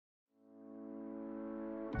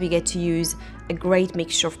We get to use a great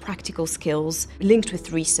mixture of practical skills linked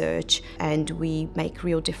with research, and we make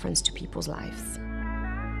real difference to people's lives.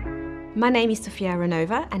 My name is Sofia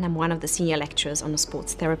Aronova, and I'm one of the senior lecturers on the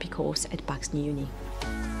sports therapy course at Bucks New Uni.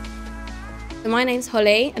 My name's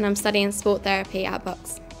Holly, and I'm studying sport therapy at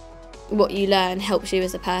Bucks. What you learn helps you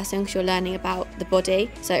as a person because you're learning about the body,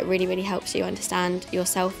 so it really helps you understand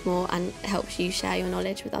yourself more and helps you share your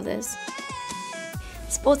knowledge with others.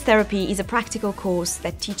 Sports therapy is a practical course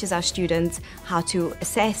that teaches our students how to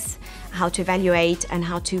assess, how to evaluate, and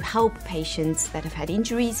how to help patients that have had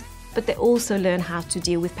injuries, but they also learn how to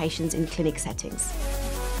deal with patients in clinic settings.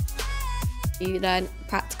 You learn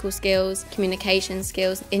practical skills, communication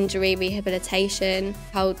skills, injury rehabilitation,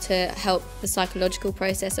 how to help the psychological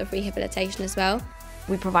process of rehabilitation as well.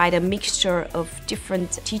 We provide a mixture of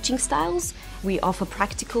different teaching styles. We offer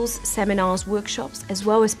practicals, seminars, workshops, as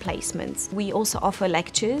well as placements. We also offer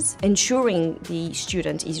lectures, ensuring the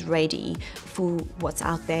student is ready for what's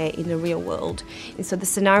out there in the real world. And so the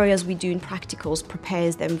scenarios we do in practicals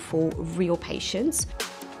prepares them for real patients.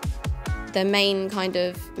 The main kind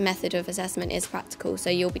of method of assessment is practical, so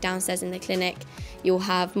you'll be downstairs in the clinic, you'll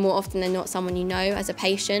have more often than not someone you know as a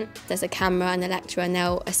patient. There's a camera and a lecturer and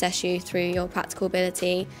they'll assess you through your practical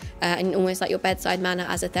ability and almost like your bedside manner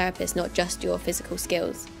as a therapist, not just your physical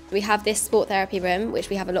skills. We have this sport therapy room which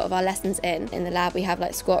we have a lot of our lessons in. In the lab we have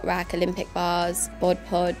like squat rack, Olympic bars, bod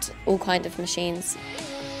pod, all kind of machines.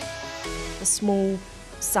 The small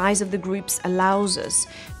size of the groups allows us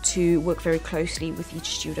to work very closely with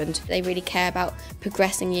each student. They really care about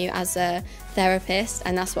progressing you as a therapist,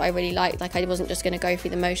 and that's what I really liked. Like, I wasn't just going to go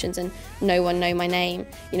through the motions and no one know my name.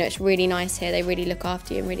 You know, it's really nice here. They really look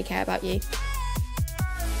after you and really care about you.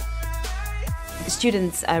 The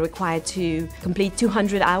students are required to complete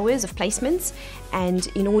 200 hours of placements, and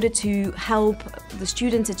in order to help the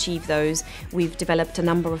students achieve those, we've developed a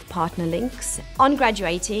number of partner links. On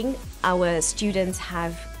graduating, our students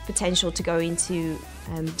have potential to go into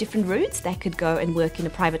different routes. They could go and work in a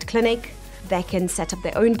private clinic, they can set up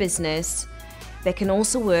their own business, they can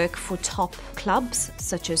also work for top clubs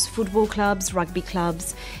such as football clubs, rugby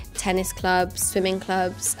clubs, tennis clubs, swimming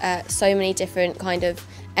clubs, so many different kind of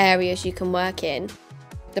areas you can work in.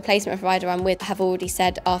 The placement provider I'm with have already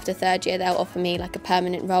said after third year they'll offer me like a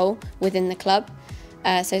permanent role within the club,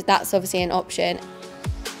 so that's obviously an option.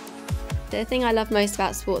 The thing I love most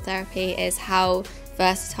about sport therapy is how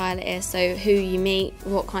versatile it is, so who you meet,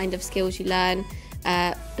 what kind of skills you learn,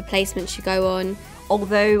 the placements you go on.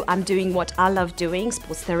 Although I'm doing what I love doing,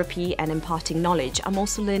 sports therapy and imparting knowledge, I'm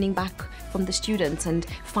also learning back from the students and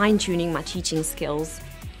fine-tuning my teaching skills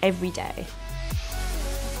every day.